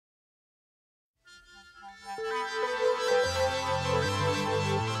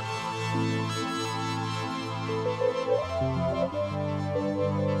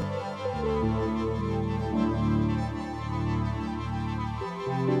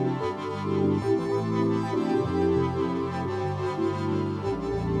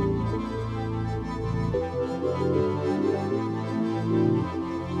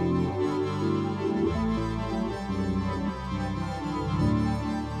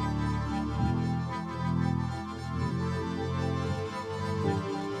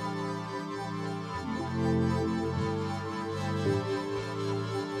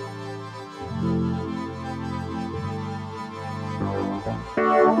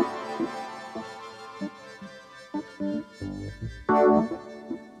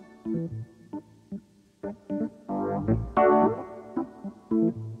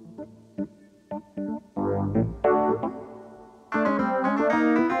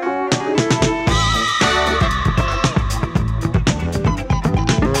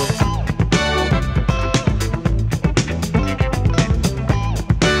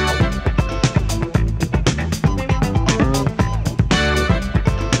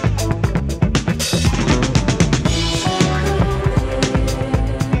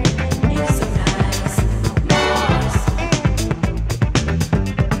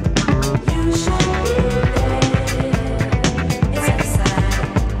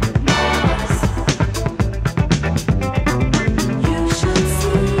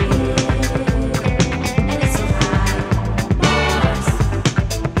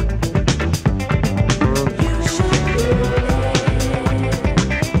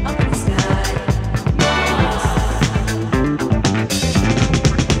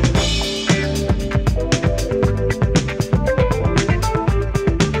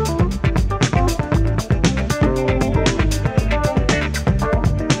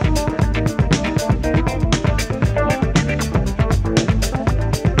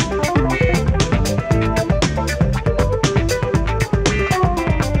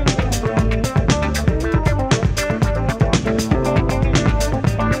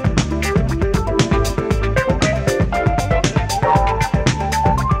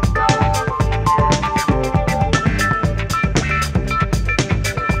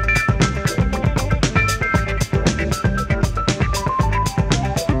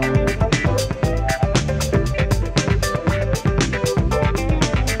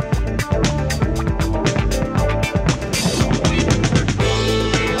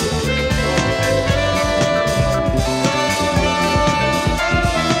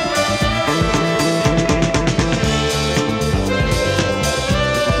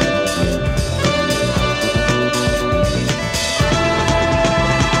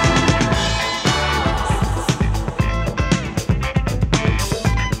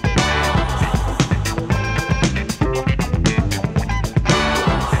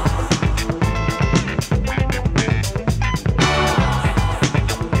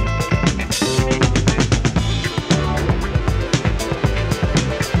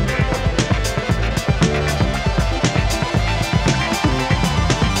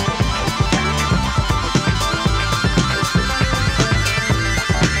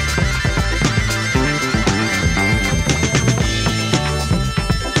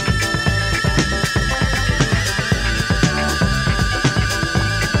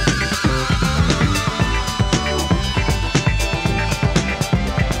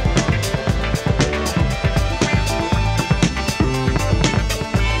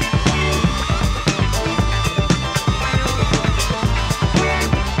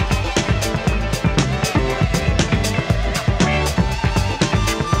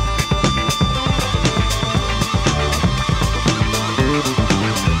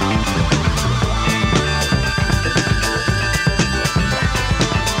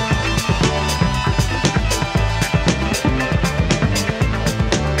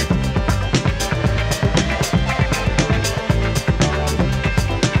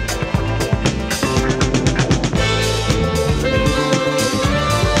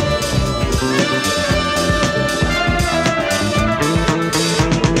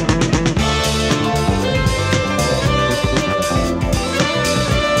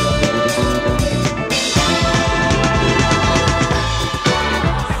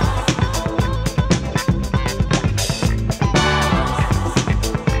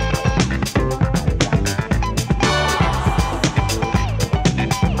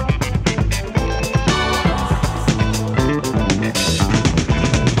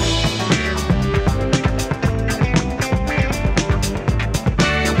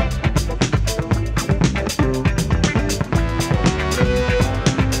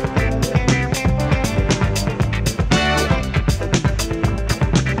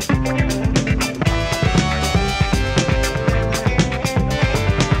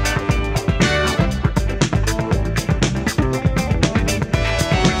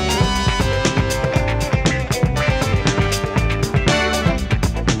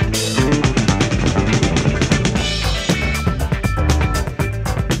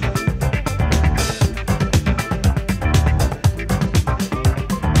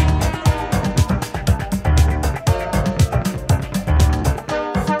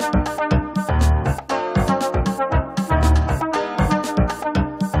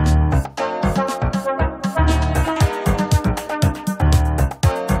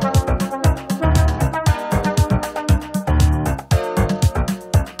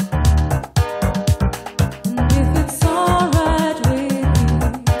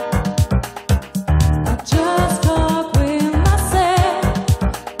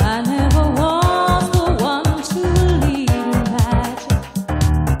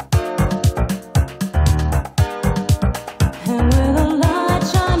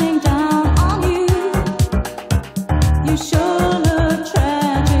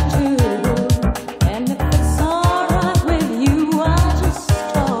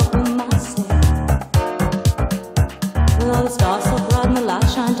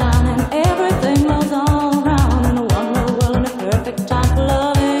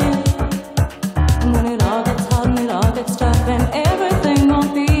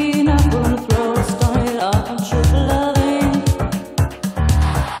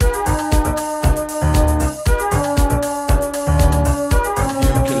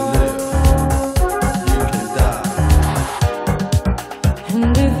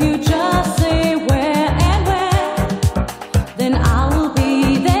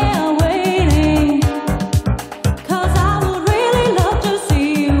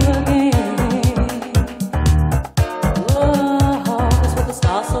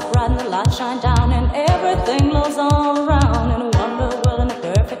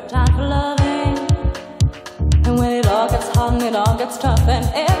tough and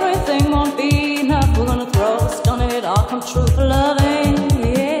everything won't be enough. We're gonna throw a stone at it all, come true for loving,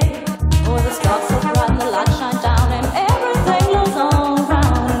 yeah. Where the stars so bright and the light shine down and everything glows all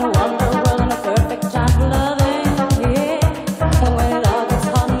around. In a wonder world and a perfect time for loving, yeah. And when it all gets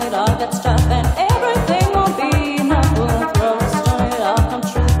hot and it all gets tough and everything won't be enough, we're gonna throw a stone at it all, come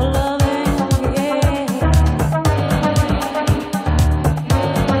true for loving, yeah.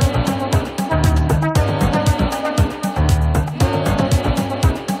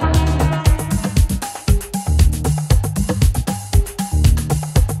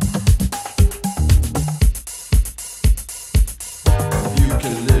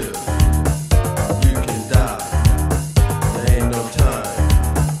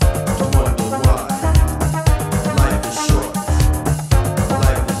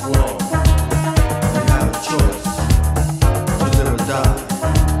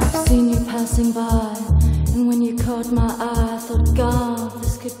 By, and when you caught my eye, I thought, God,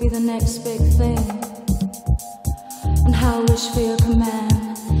 this could be the next big thing. And how I wish for your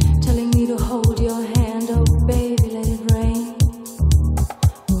command, telling me to hold your hand. Oh, baby, let it rain.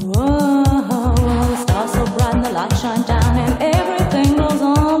 Whoa, the stars so bright and the light shine down, and everything goes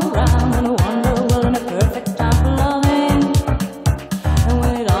all around. In a wonder world and a perfect time for loving. And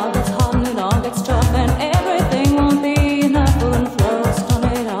when it all gets hot and it all gets tough, and everything won't be enough, we're gonna throw a stone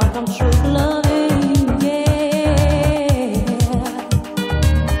at it all, come true for love.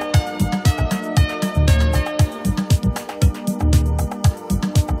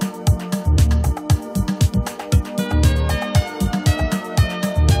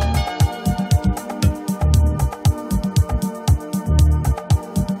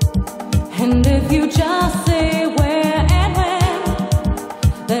 And if you just say where and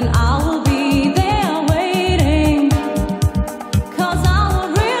when, then I will be there waiting. 'Cause I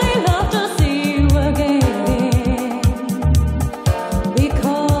would really love to see you again.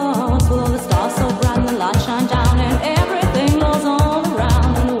 Because with all the stars so bright and the light shine down and everything glows all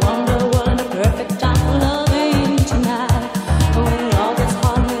around. In a wonder world and a perfect time for loving tonight. And when it all gets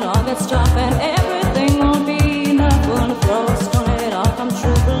hot and it all gets tough and everything won't be enough, we're gonna throw a stone at it all, come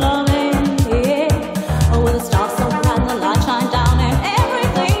true for loving. With the stars so bright and the light shine down and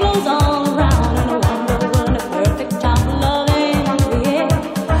everything goes all around. In a wonder world and a perfect time for loving,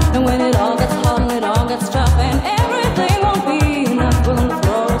 yeah. And when it all gets hot and it all gets tough and everything won't be enough, we're gonna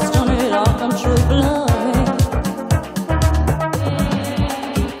throw a stone at it all, come true for loving.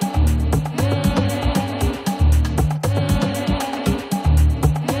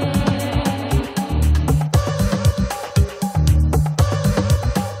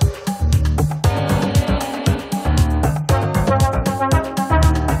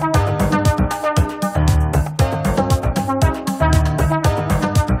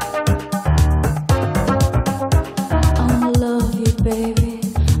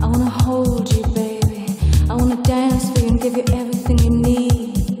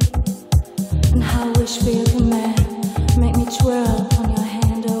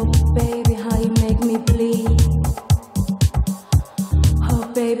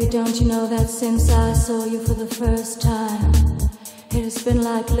 Since I saw you for the first time, it has been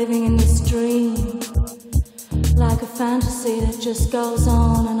like living in this dream, like a fantasy that just goes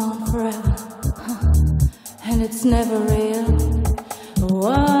on and on forever, and it's never real.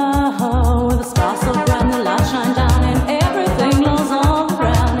 Whoa, with the stars so bright and the light shine down and everything glows all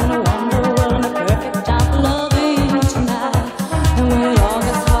around. In a wonder world and a perfect time for loving tonight. And when it all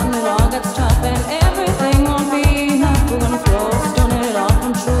gets hot and it all gets tough and everything won't be enough, we're gonna throw a stone at it all,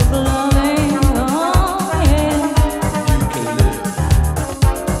 come true for loving.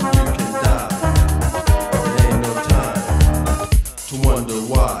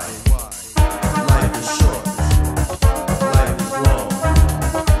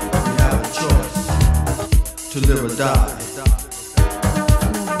 To live or die.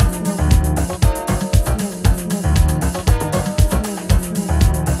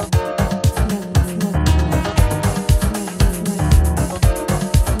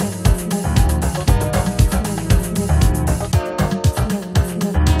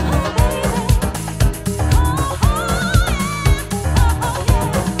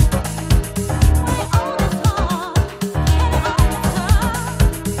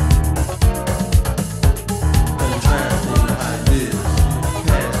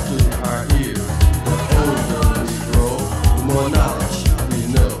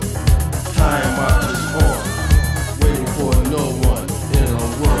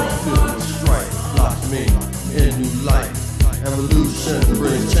 Evolution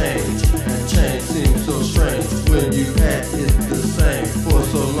brings change, and change seems so strange when you had it the same for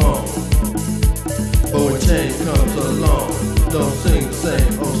so long. But when change comes along, don't seem sing the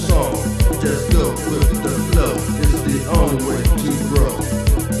same old song. Just go with the flow, it's the only way to grow.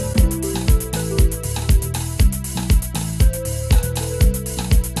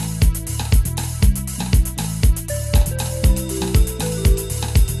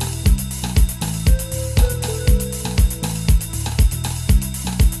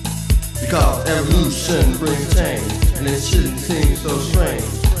 Because evolution brings change, and it shouldn't seem so strange.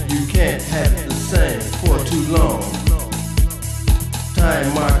 You can't have it the same for too long.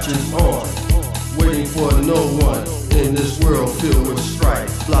 Time marches on, waiting for no one in this world filled with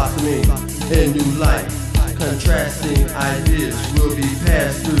strife, blossoming in new life. Contrasting ideas will be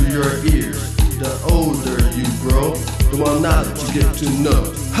passed through your ears. The older you grow, the more knowledge you get to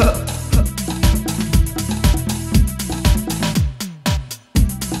know. Huh.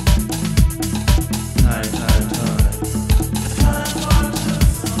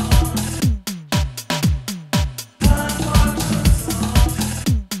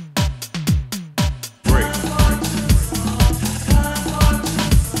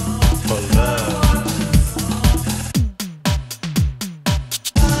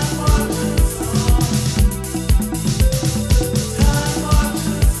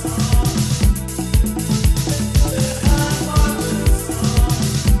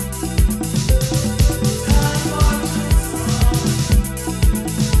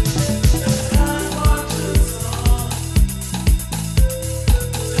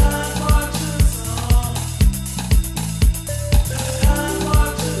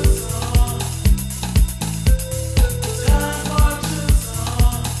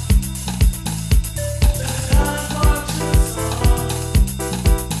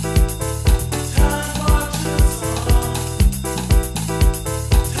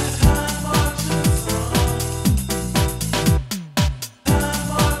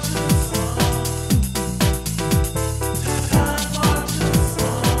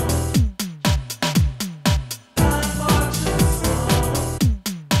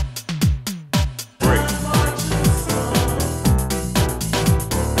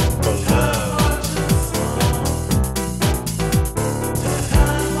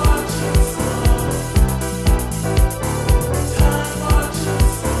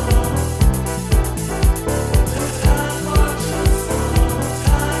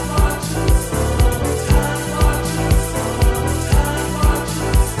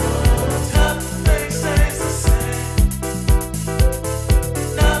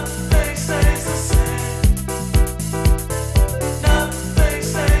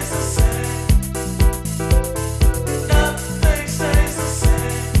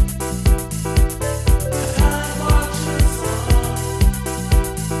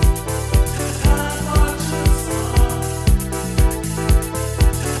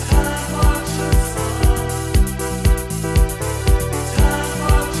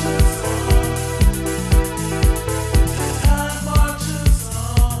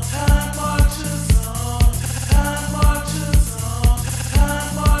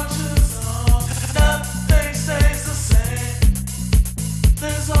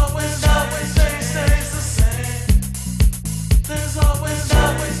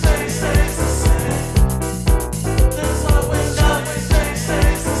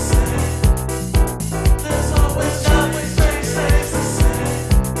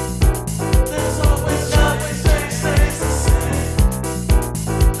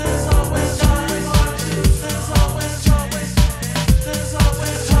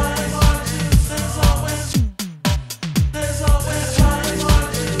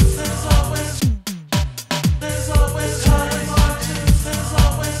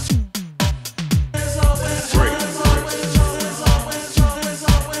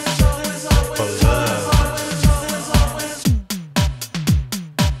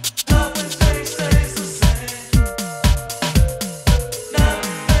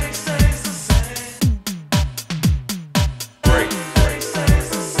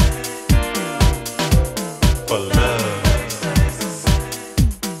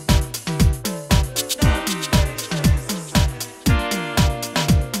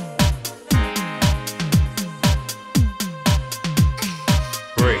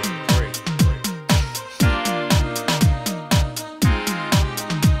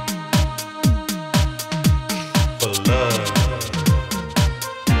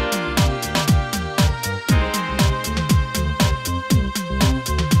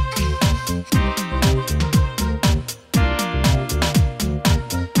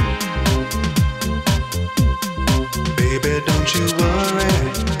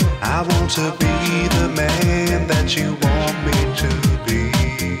 to be the man that you want me to be.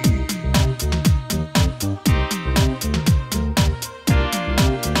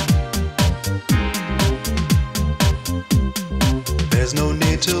 there's no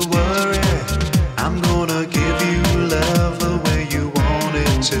need to worry. I'm gonna give you love the way you want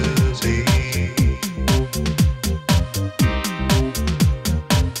it to be.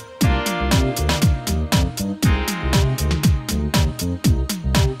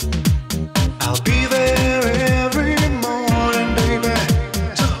 I'll be there every morning, baby,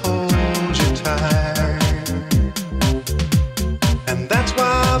 to hold you tight. And that's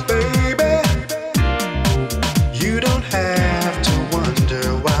why, baby, you don't have to wonder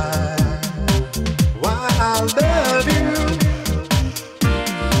why I love you.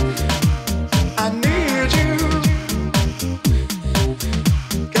 I need you.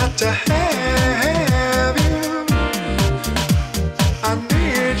 Got to have you. I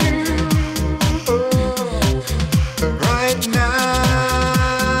need you right now.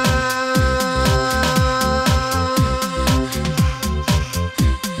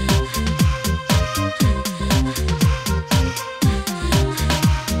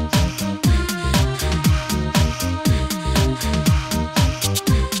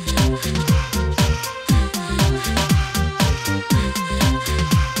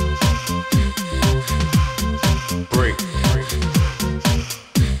 Break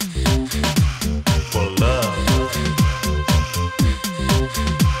for love.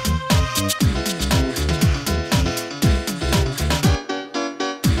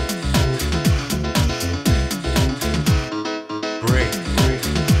 Break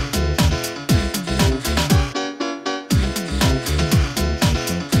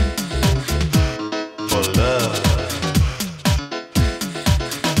for love.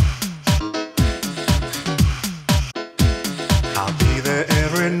 I'll be there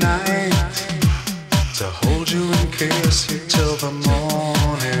every night to hold you and kiss you till the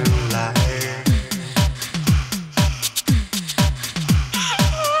morning light.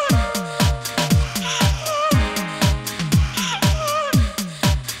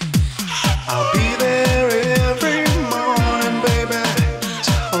 I'll be there every morning, baby,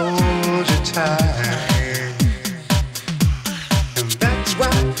 to hold you tight. And that's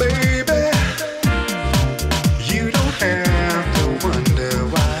why, baby, you don't have to wonder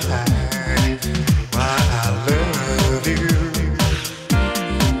why I love you.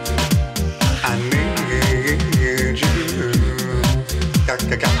 I need you. Got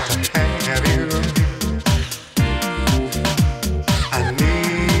to have you. I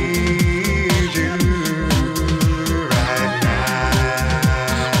need you right now.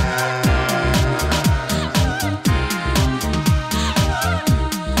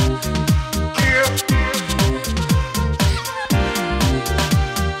 Yeah.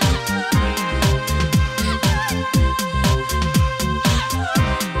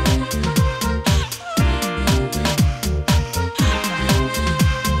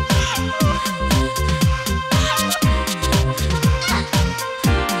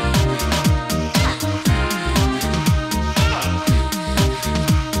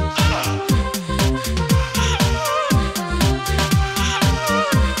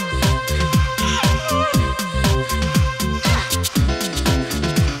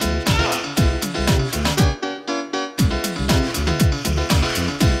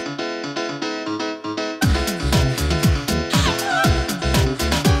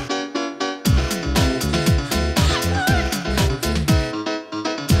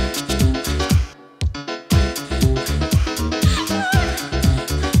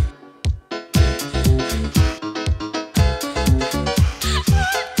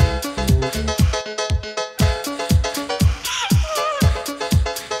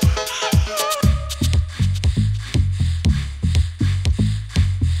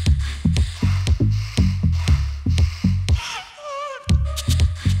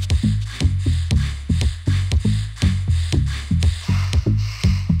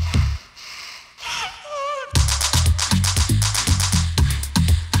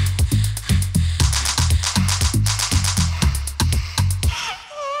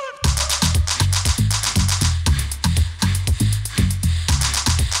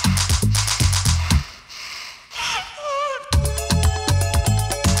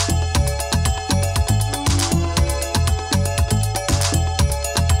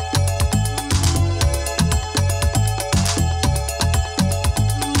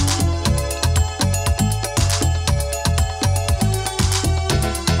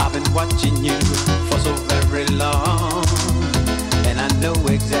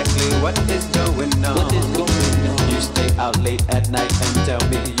 out late at night and tell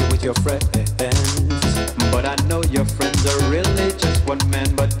me you with your friends. But I know your friends are really just one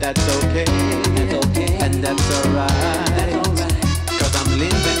man, but that's okay. That's okay. And that's alright. Cause I'm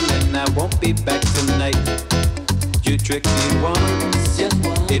leaving and I won't be back tonight. You you tricked me once, it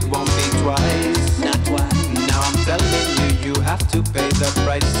won't be twice. Not twice. Now I'm telling you, you have to pay the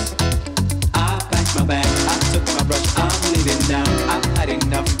price. I packed my bag, I took my brush, I'm leaving now. I've had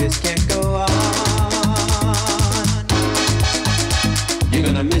enough, this can't go on. You're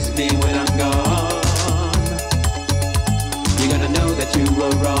gonna miss me when I'm gone. You're gonna know that you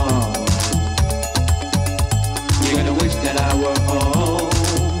were wrong. You're gonna wish that I were home.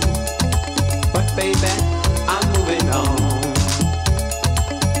 But baby, I'm moving on.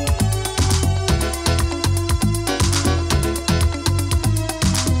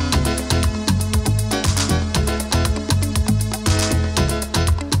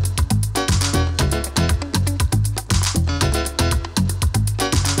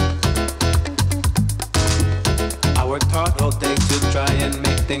 I worked hard all day to try and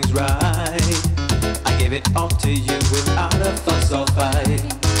make things right. I gave it all to you without a fuss or fight.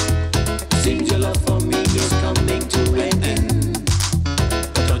 seems your love for me is coming to an end.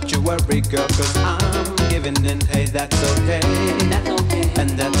 But don't you worry, girl, cause I'm giving in. Hey, that's okay. That's okay. And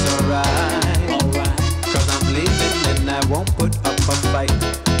that's alright. Alright. Cause I'm leaving and I won't put up a fight.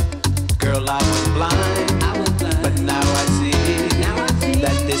 Girl, I was blind. I was blind. But now I see. Now I see.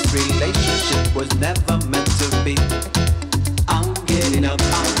 That this relationship was never meant to be. I'm getting up,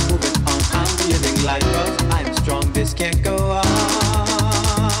 I'm moving on, I'm living life, cause I'm strong, this can't go on.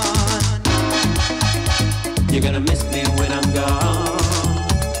 You're gonna miss me when I'm gone.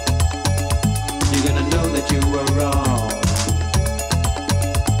 You're gonna know that you were wrong.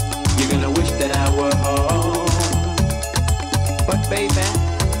 You're gonna wish that I were home. But baby,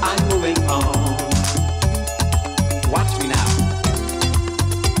 I'm moving on. Watch me now.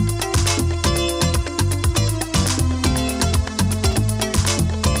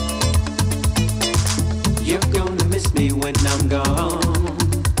 You're gonna miss me when I'm gone.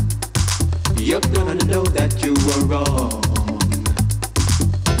 You're gonna know that you were wrong.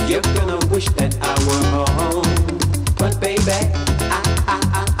 You're gonna wish that I were home. But baby,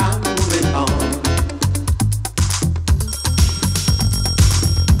 I'm moving on.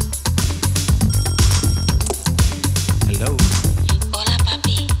 Hello. Hola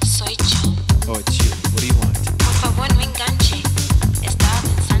papi, soy yo. Oh, it's you. What do you want? Por favor no enganche. Estaba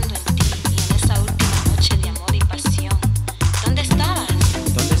pensando en ti y en esa última noche de amor y pasión. ¿Dónde estabas?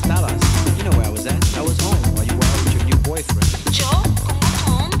 ¿Dónde estabas? You know where I was at. I was home while you were out with your new boyfriend. ¿Yo? ¿Con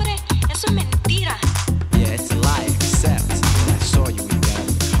otro hombre? Eso es mentira. Yeah, it's a lie, except that I saw you when you got out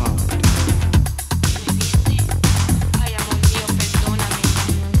of the car.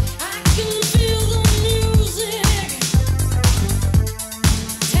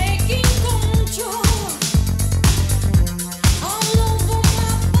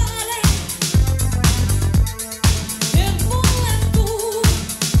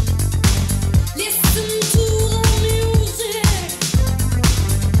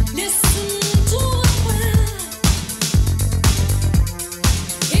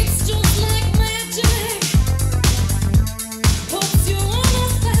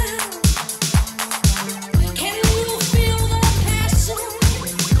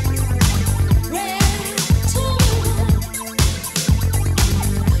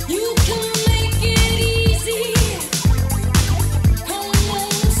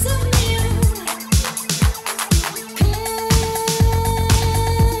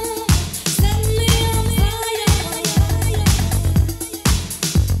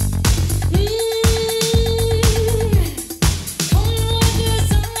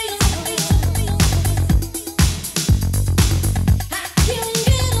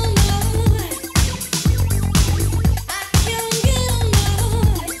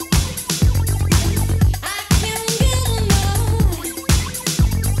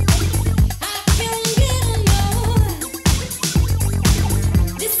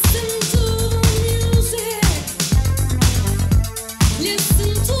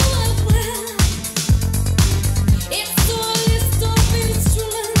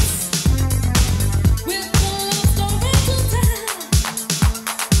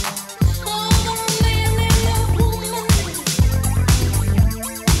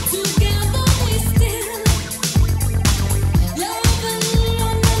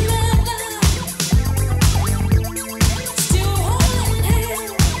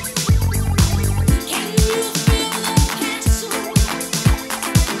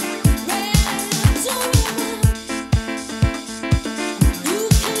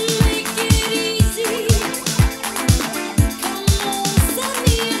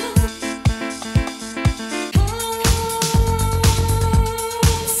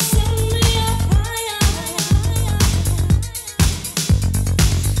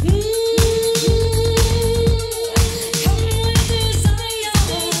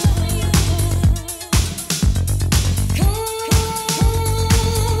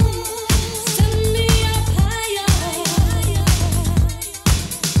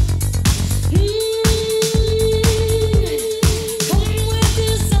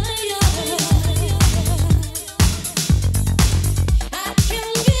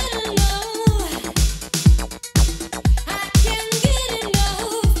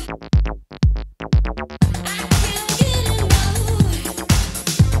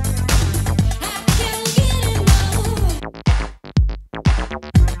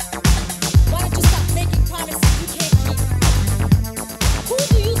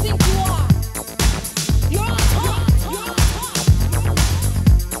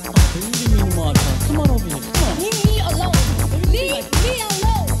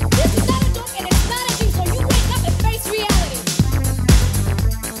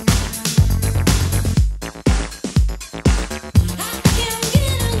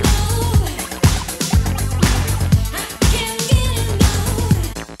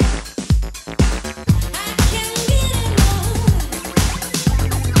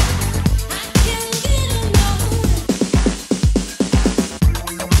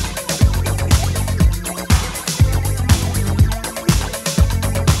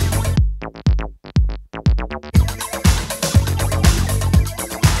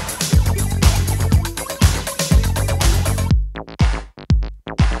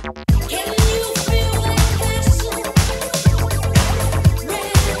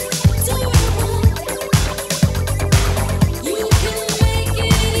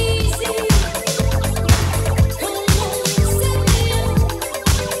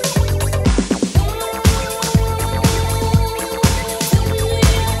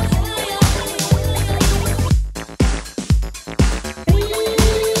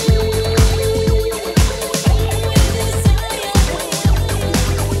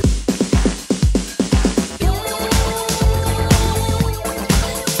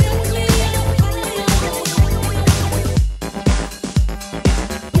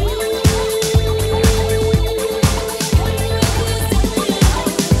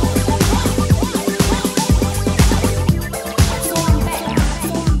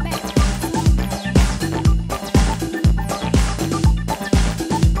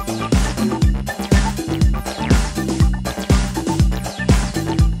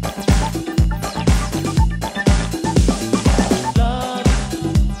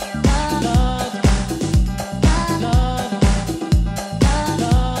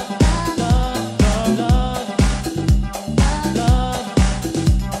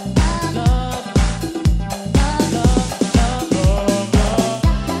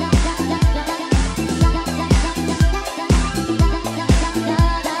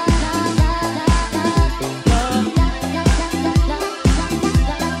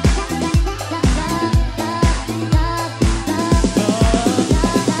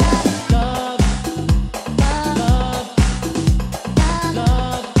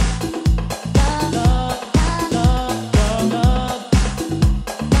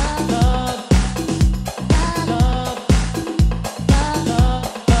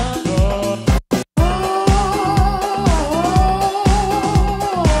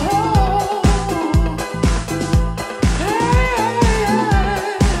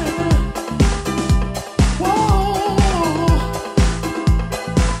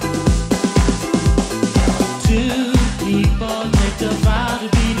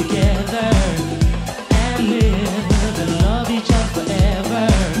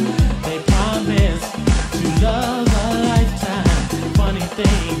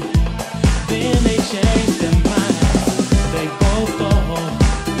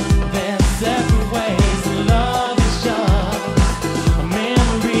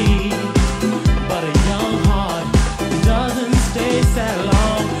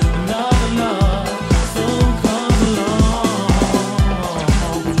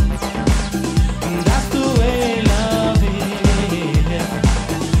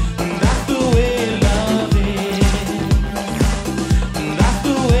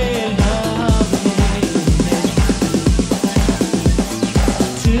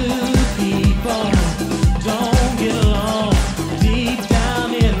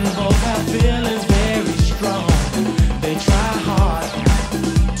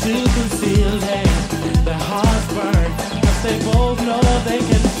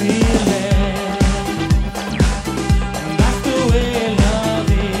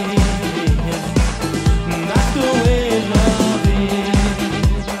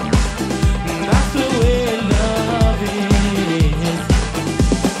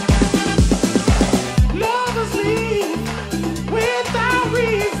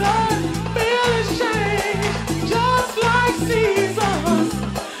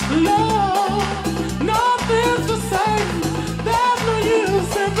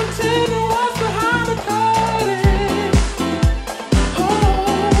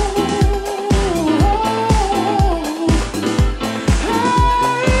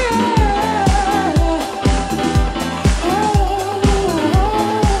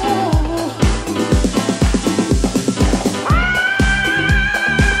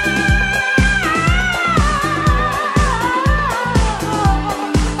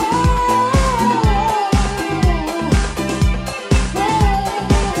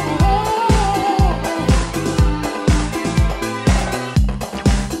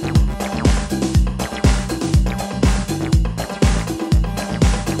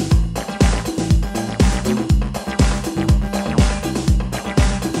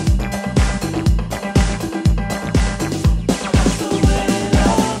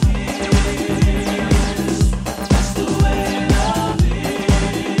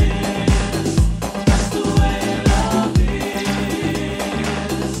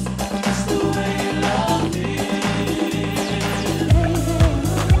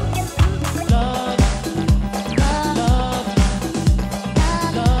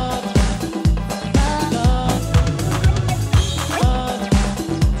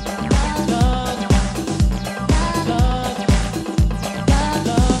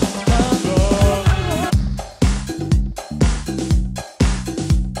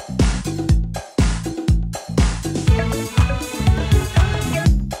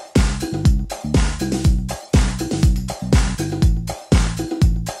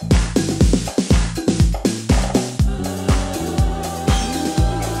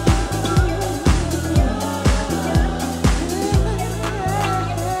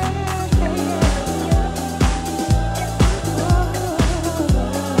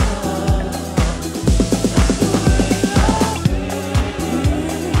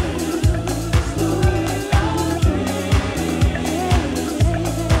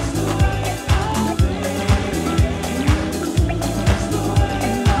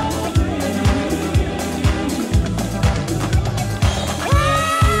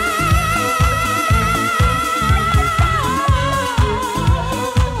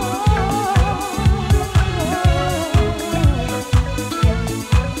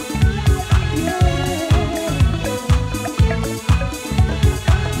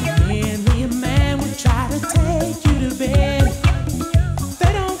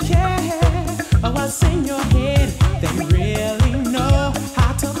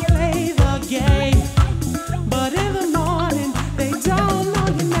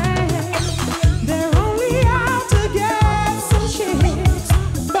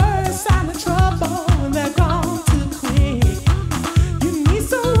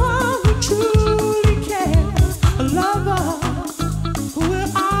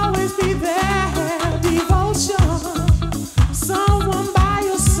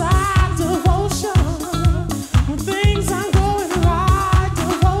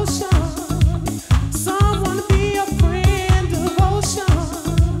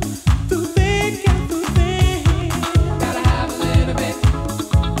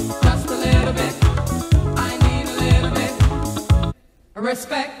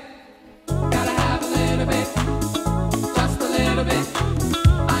 Respect, gotta have a little bit, just a little bit.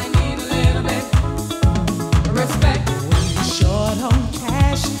 I need a little bit. Respect. When you're short on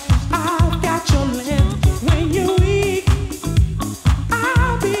cash, I've got your length. When you're weak,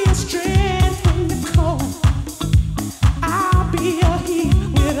 I'll be your strength. When you're cold, I'll be your heat.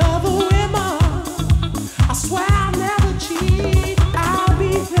 With other women, I swear I'll never cheat. I'll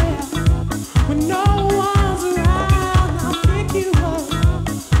be there when no one's around. I'll pick you up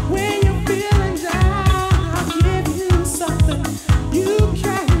when you're feeling down. I'll give you something you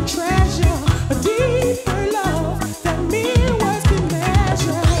can treasure, a deeper love that mere words can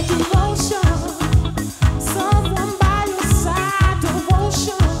measure. Devotion, someone by your side.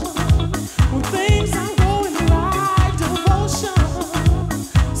 Devotion, when things aren't going right. Devotion,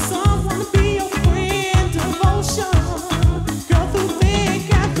 someone to be your friend. Devotion, girl, through thick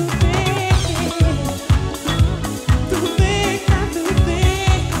and through thin. Through thick and through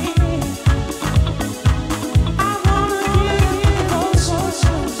thin, I wanna give you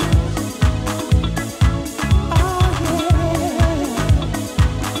devotion. Oh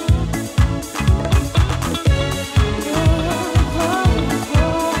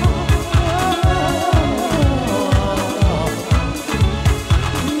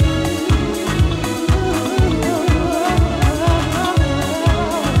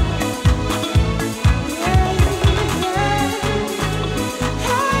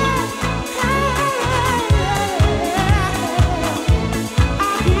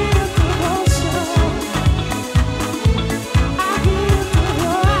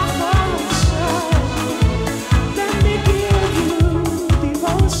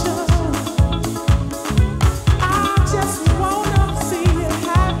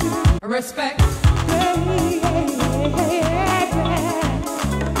Respect.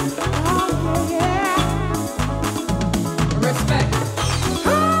 Respect.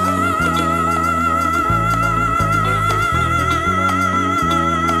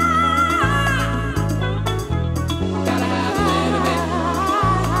 Gotta have a little bit,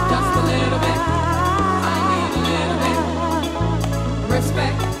 just a little bit. I need a little bit.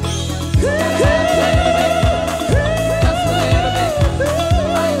 Respect. Gotta have a little bit, just a little bit.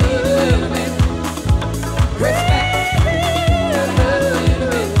 I need a little bit. Respect. Gotta have a little bit, just a little bit. I need a little bit. Respect. Gotta have a little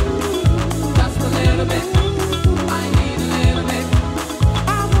bit, just a little bit. I need a little bit.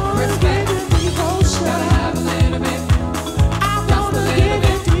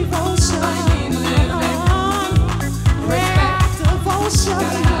 Respect.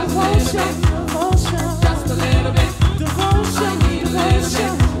 Gotta have a little bit, just a little bit.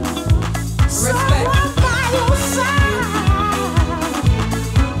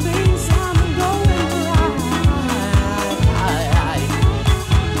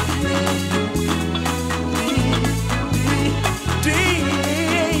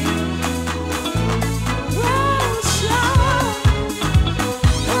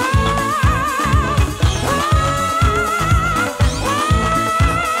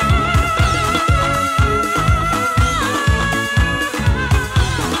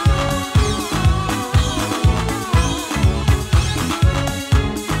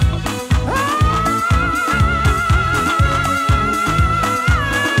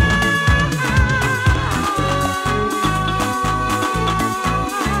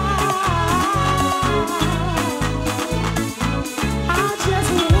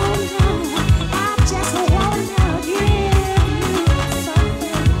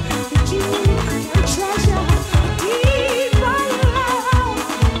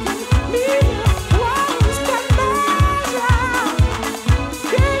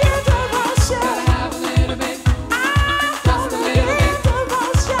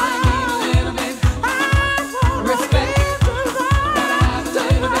 need a little bit. Respect.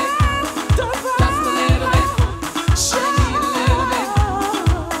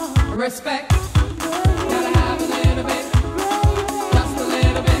 Respect. Gotta have a little bit, just a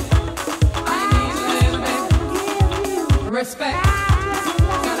little bit. I need a little bit. Respect.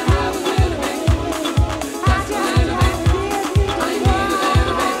 Gotta have a little bit, just a little bit. I need a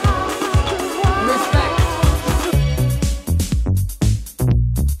little bit. Respect.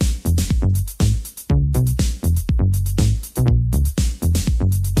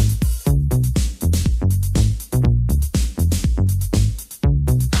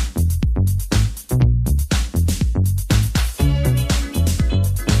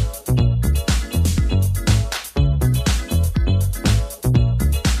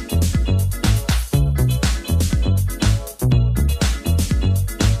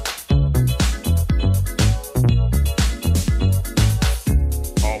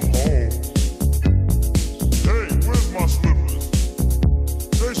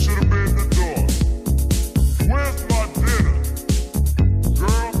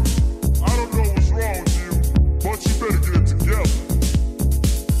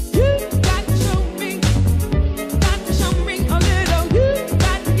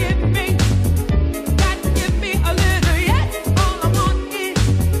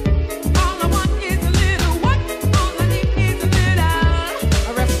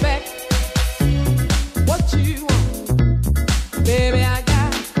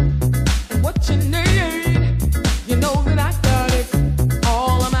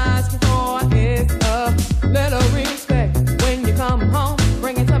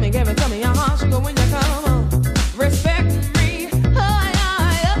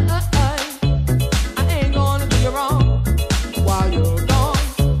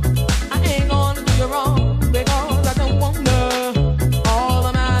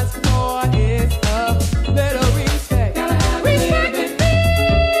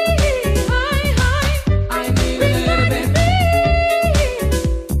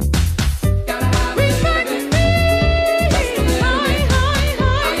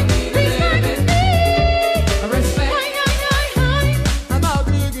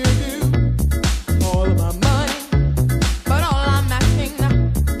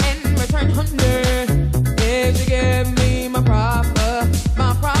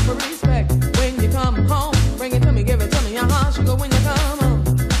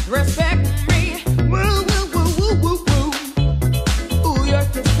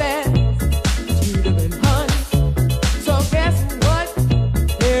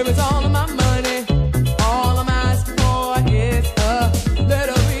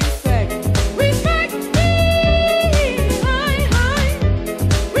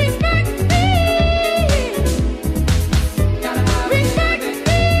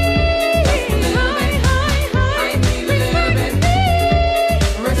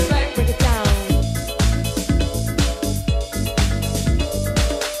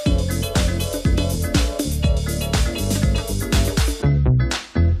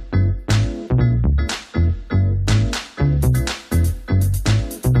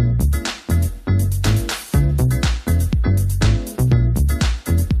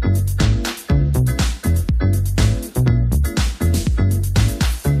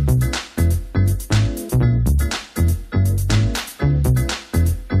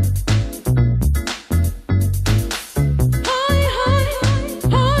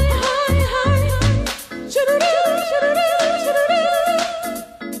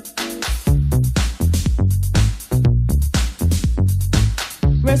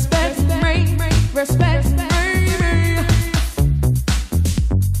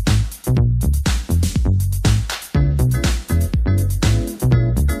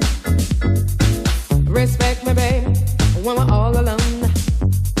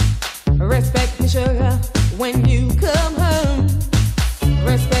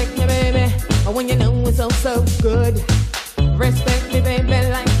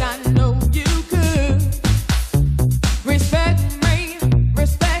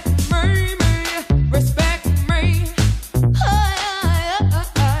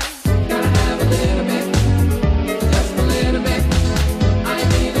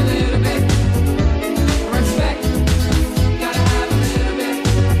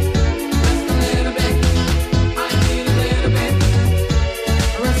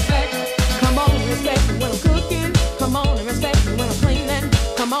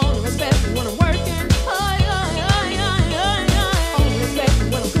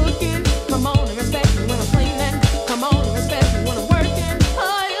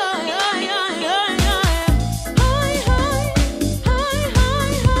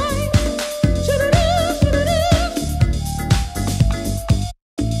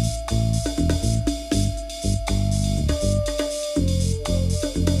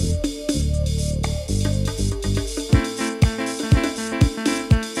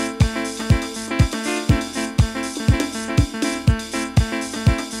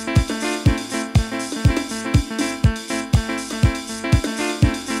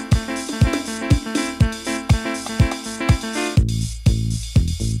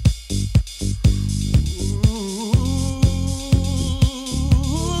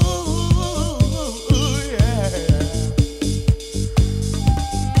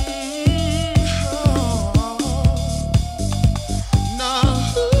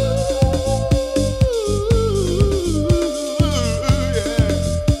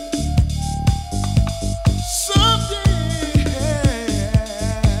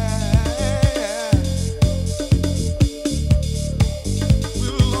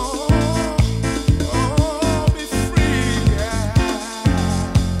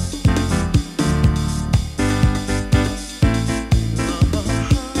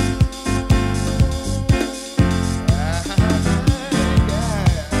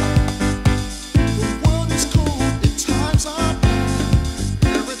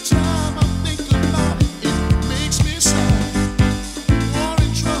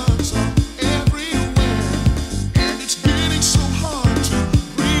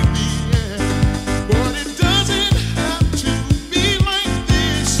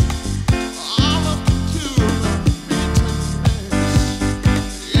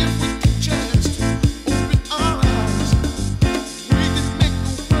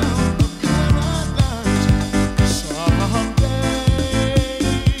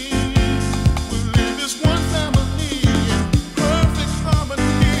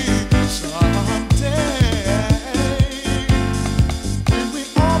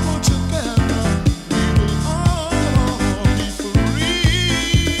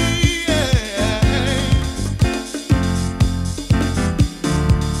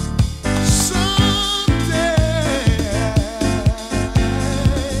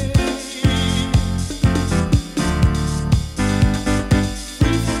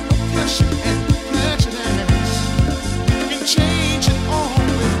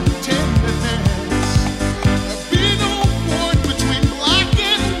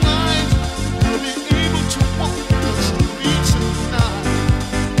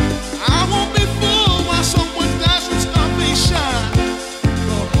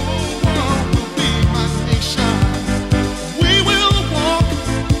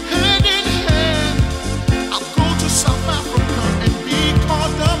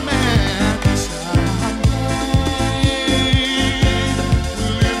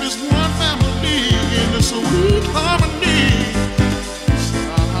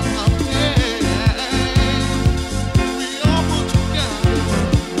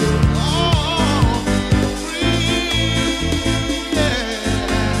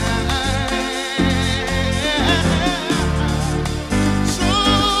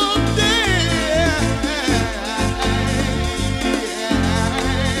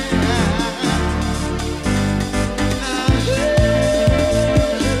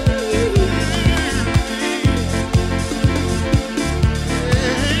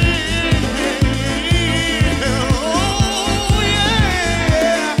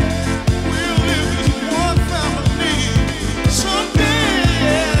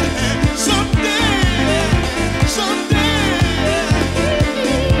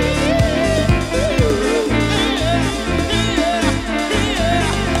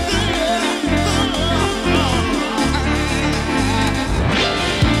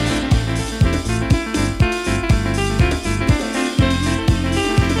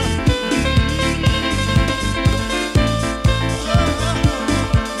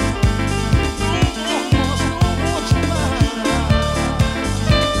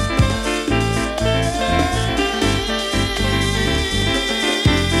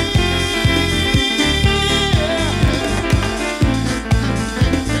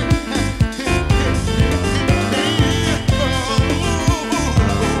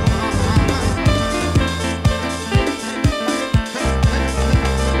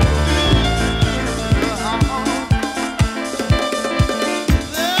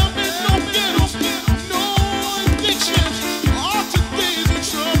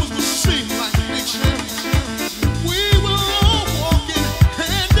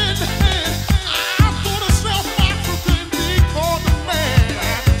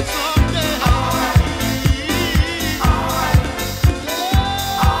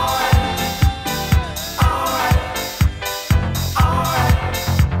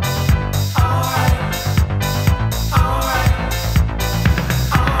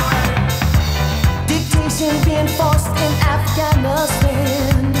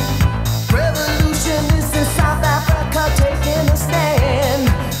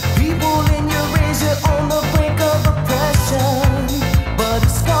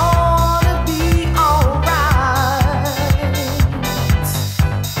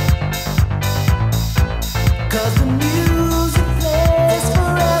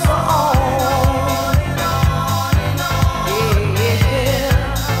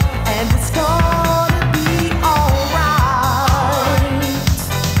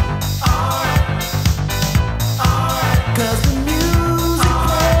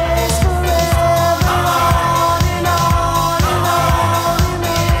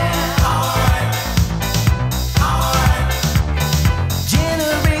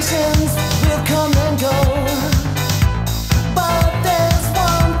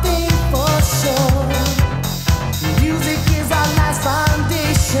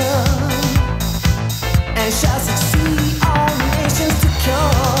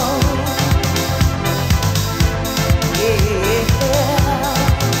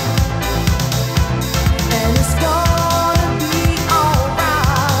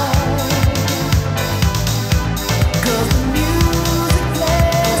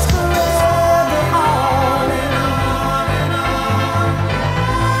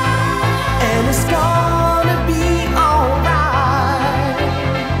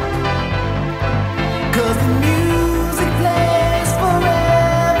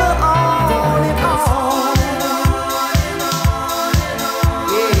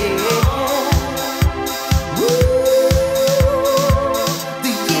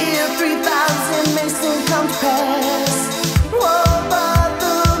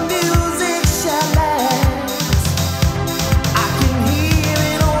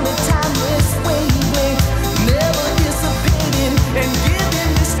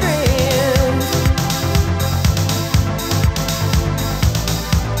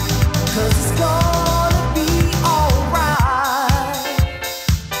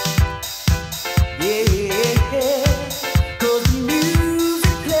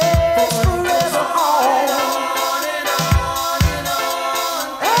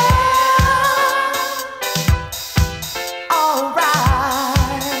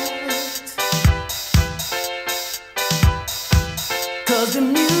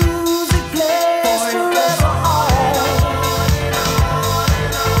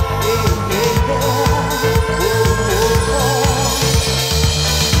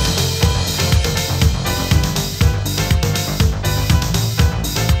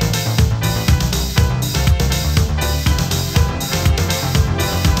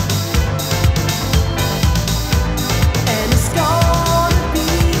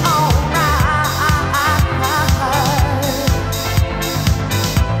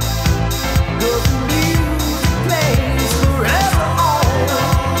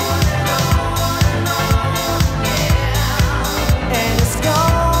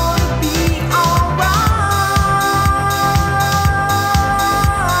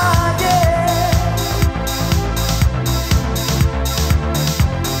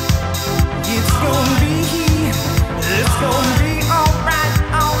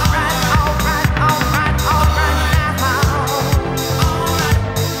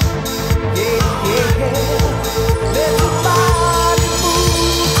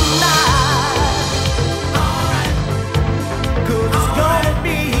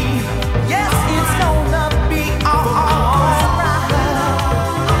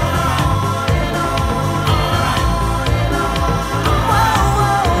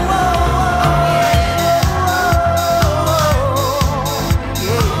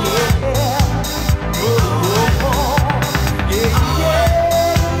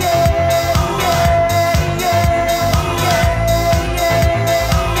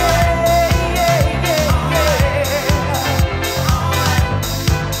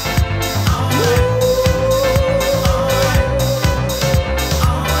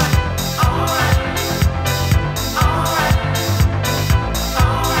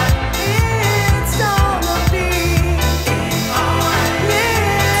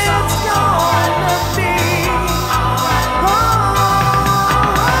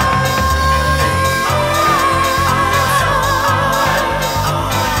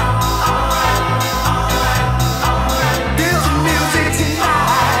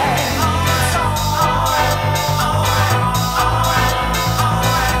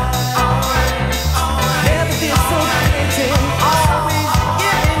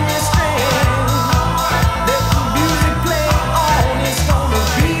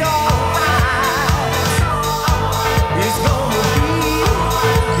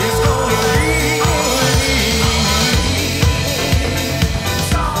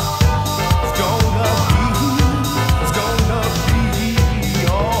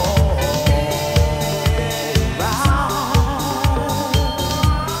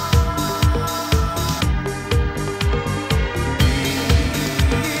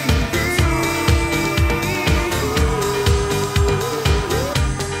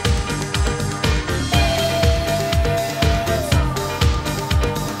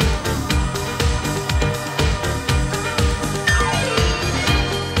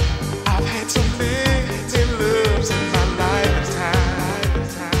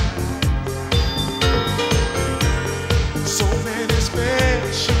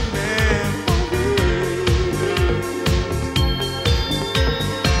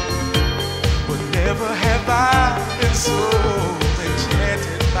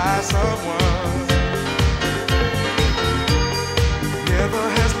 by someone. Never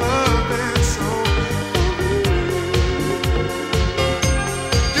has love been so.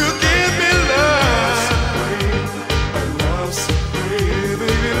 You give me love, a love supreme,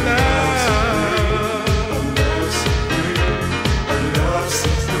 baby, love, a love supreme, a love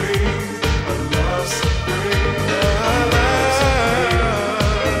supreme, a love supreme, a love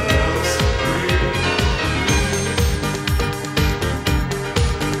supreme.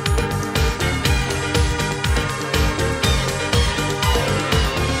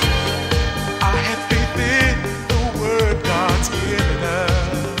 I have faith in the word God's given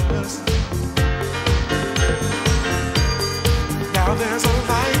us. Now there's a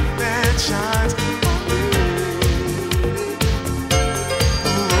light that shines on me.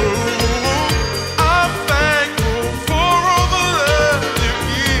 Ooh, I'm thankful for all the love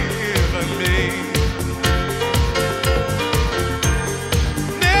you've given me.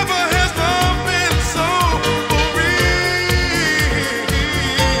 Never has love been so real.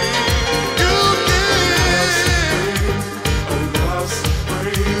 You give a love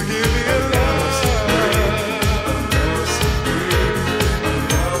supreme. You give me a love supreme. A love supreme. A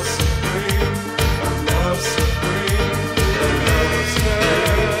love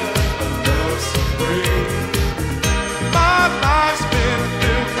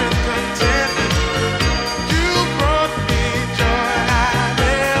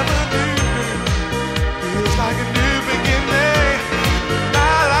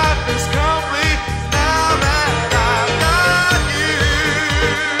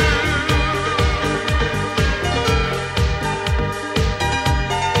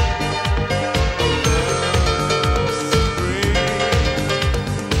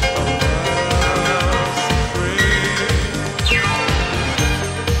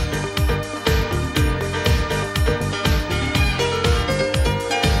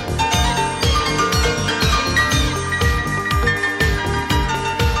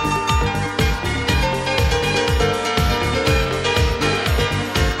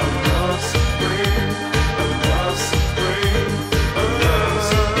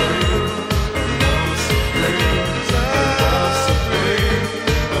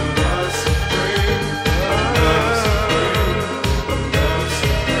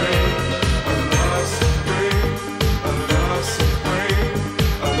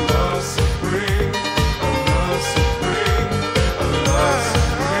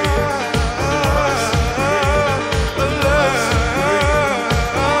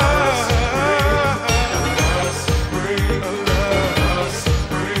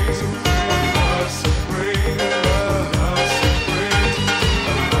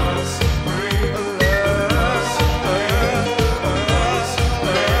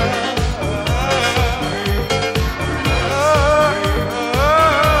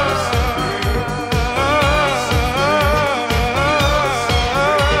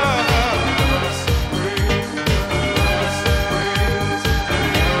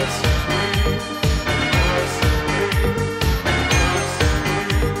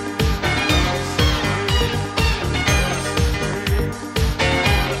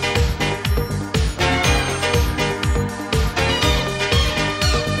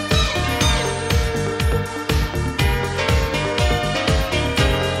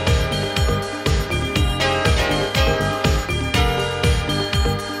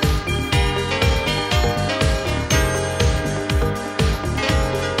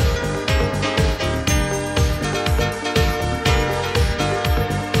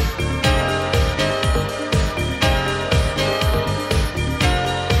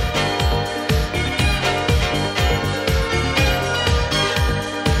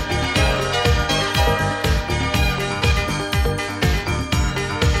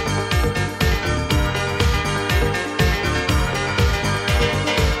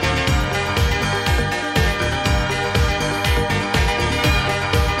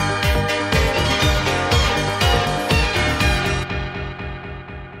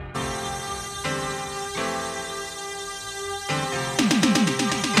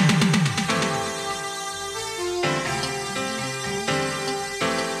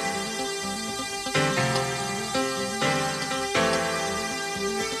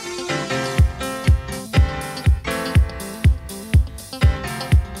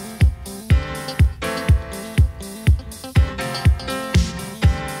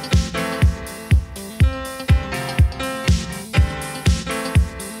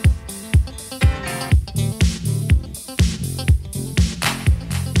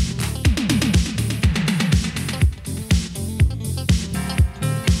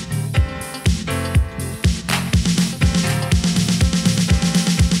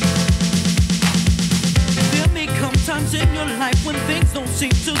seem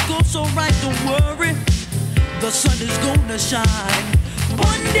to go so right. Don't worry, the sun is gonna shine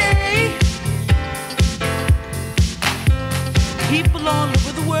one day. People all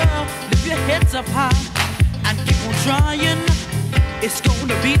over the world, lift your heads up high and keep on trying. It's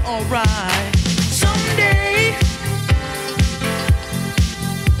gonna be alright. Someday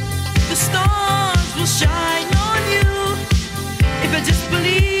the stars will shine on you if you just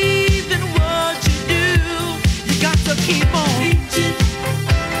believe in what you do. You got to keep on reaching,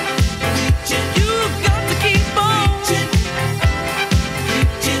 reaching. You've got to keep on reaching,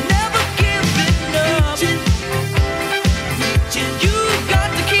 reaching. Never giving up, reaching, reaching. You've got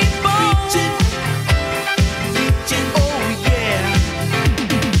to keep on reaching, reaching. Oh yeah.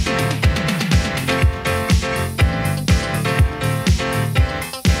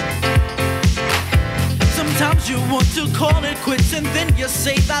 Sometimes you want to call it quits and then you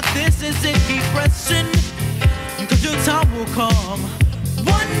say that this is it. Keep pressing, cause your time will come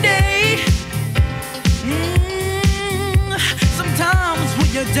one day. Sometimes when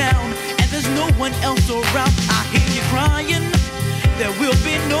you're down and there's no one else around, I hear you crying. There will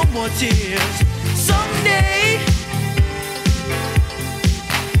be no more tears someday.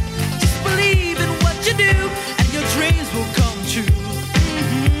 Just believe in what you do and your dreams will come true.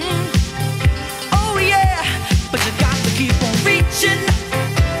 Oh yeah, but you got to keep on reaching,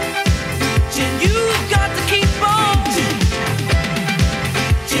 reaching. You've got to keep on reaching,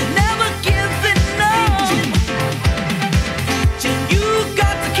 reaching. Never giving up, reaching. You've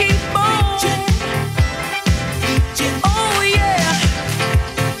got to keep on reaching, reaching. Oh yeah.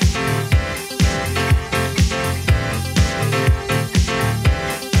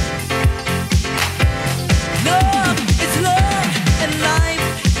 Love is love and life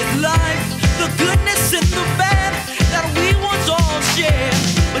is life. The goodness and the bad that we once all shared.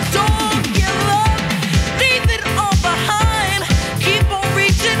 But don't give up, leave it all behind. Keep on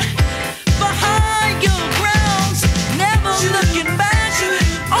reaching behind your grounds. Never looking back,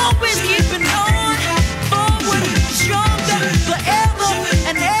 always keeping on forward, stronger, forever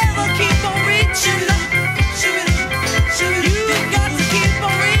and ever. Keep on reaching. You've got to keep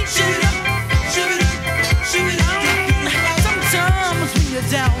on reaching. Sometimes when you're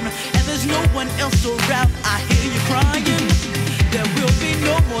down and there's no one else around, I hear you crying. There will be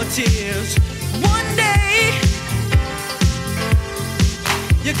no more tears one day.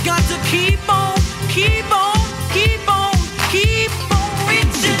 You got to keep on, keep on, keep on, keep on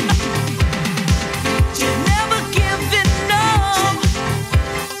reaching. Never giving up.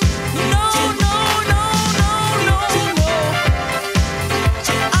 No, no, no, no, no, no.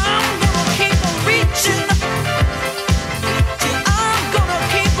 I'm gonna keep on reaching. I'm gonna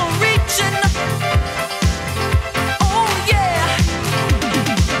keep on reaching. Oh yeah.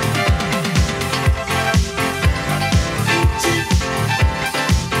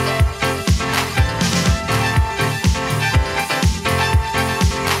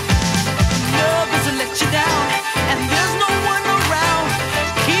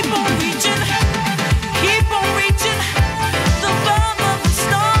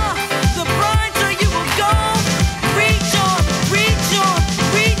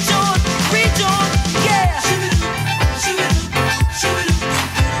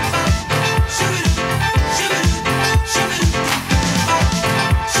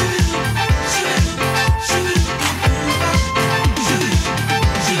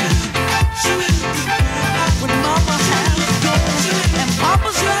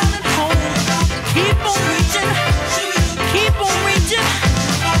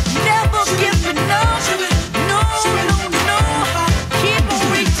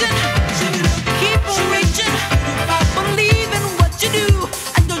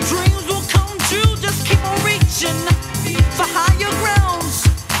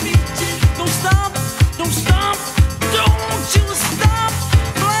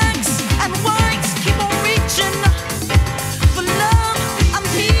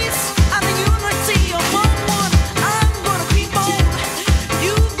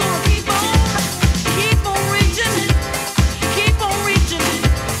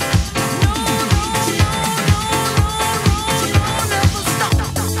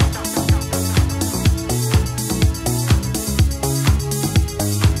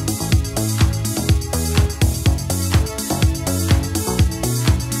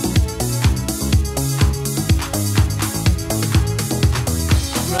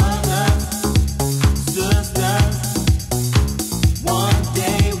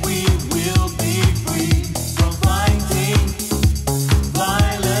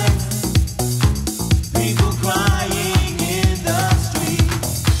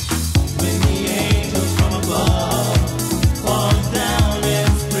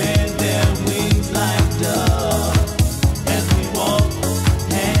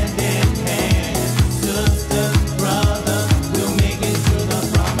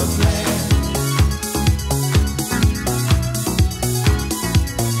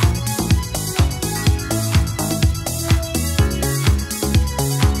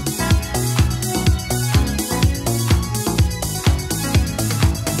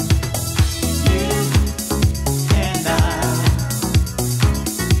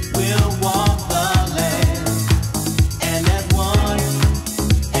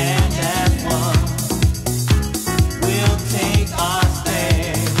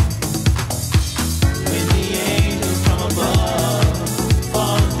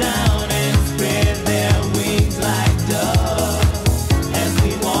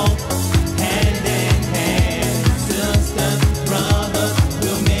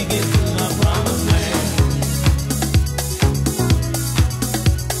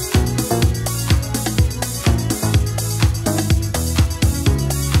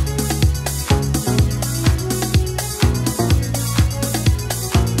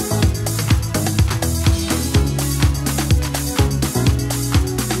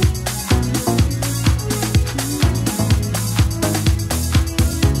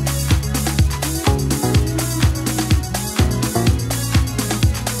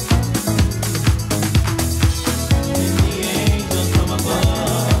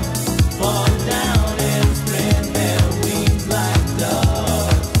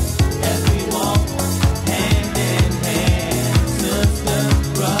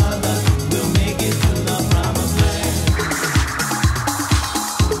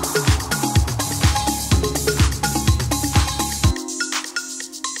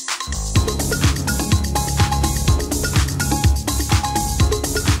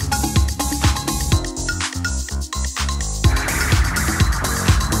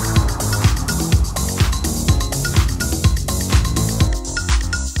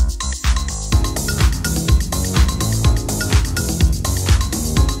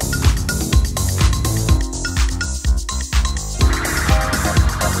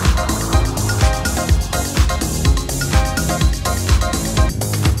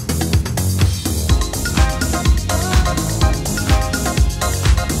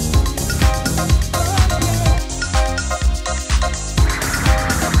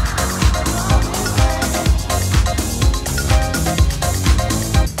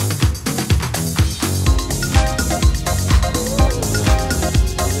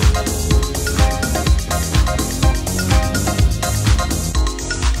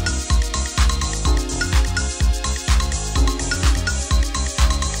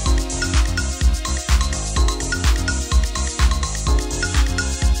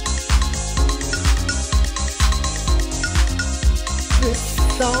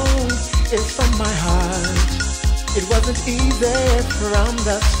 song is from my heart. It wasn't easy from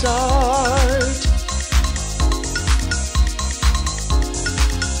the start.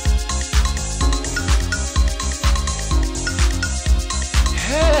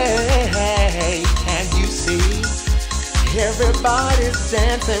 Hey, can you see? Everybody's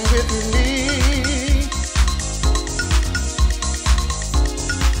dancing with me.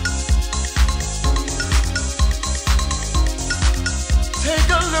 Take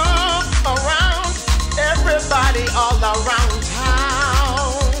a look around, everybody all around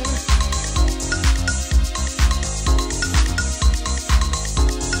town.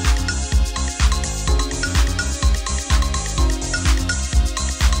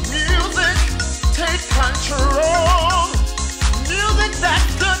 Music, take control. Music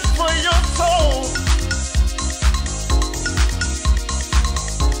that's good for your soul.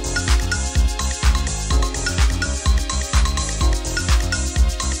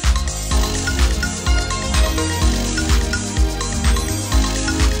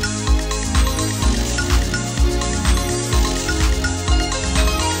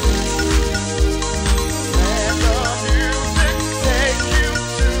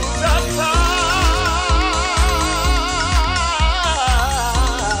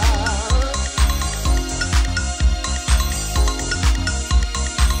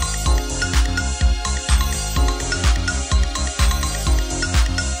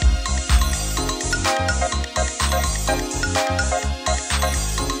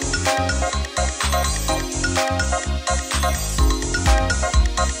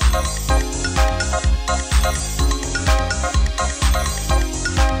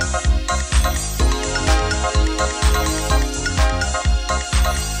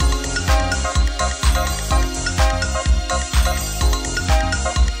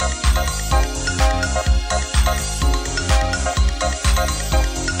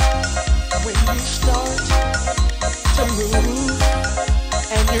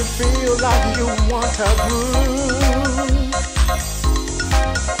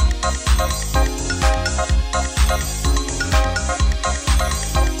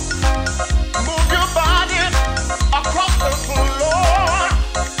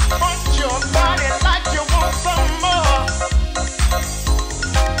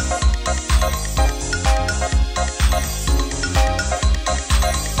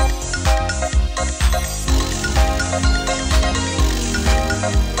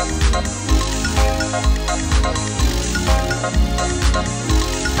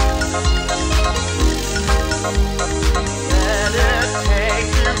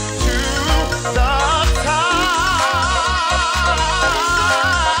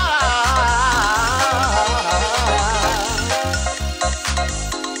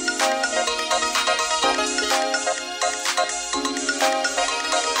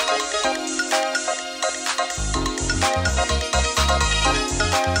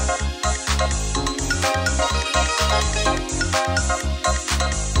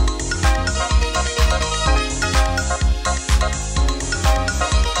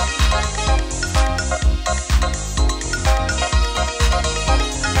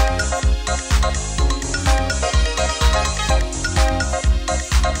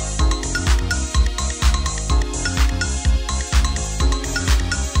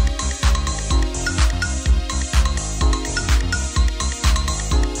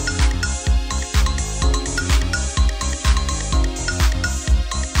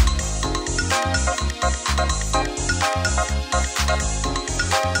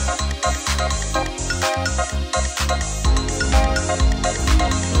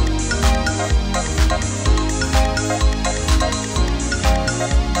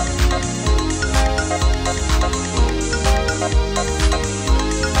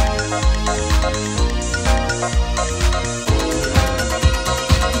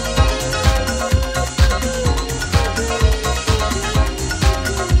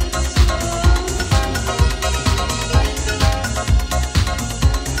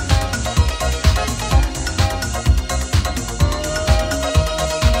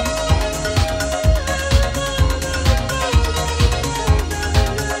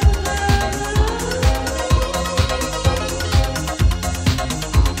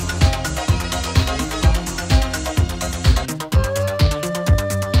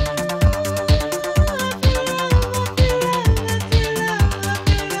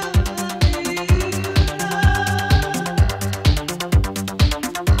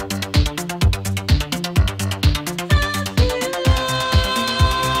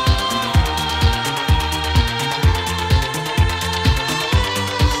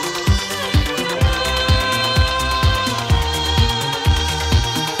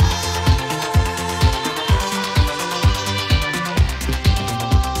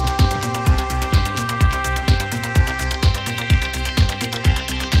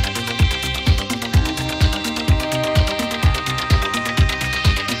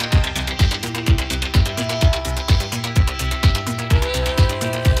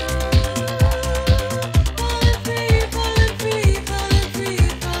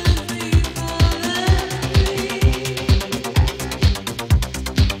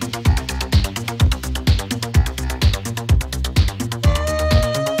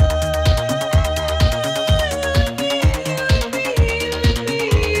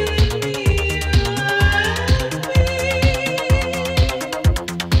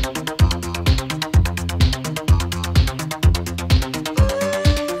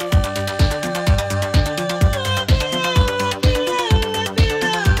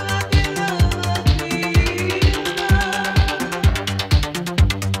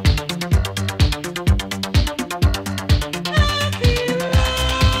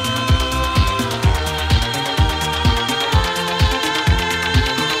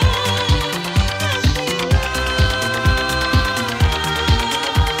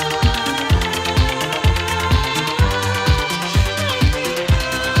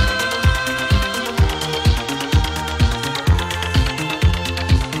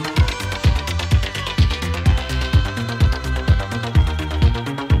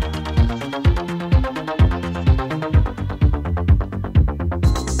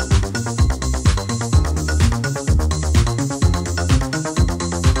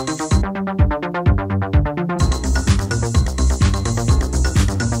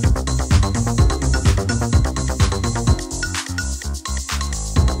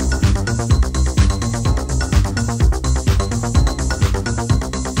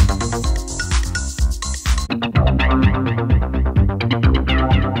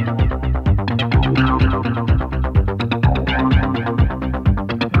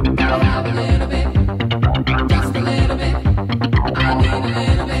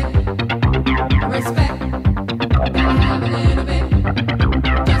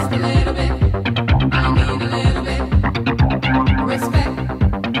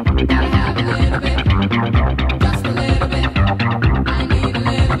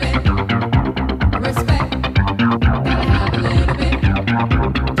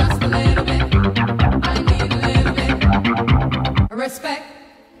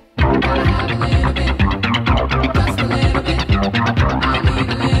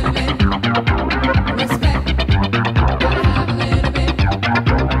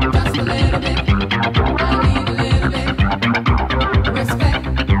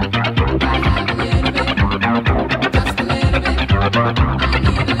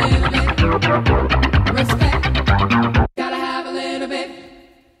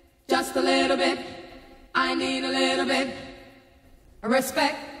 I need a little bit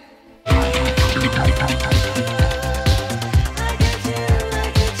respect.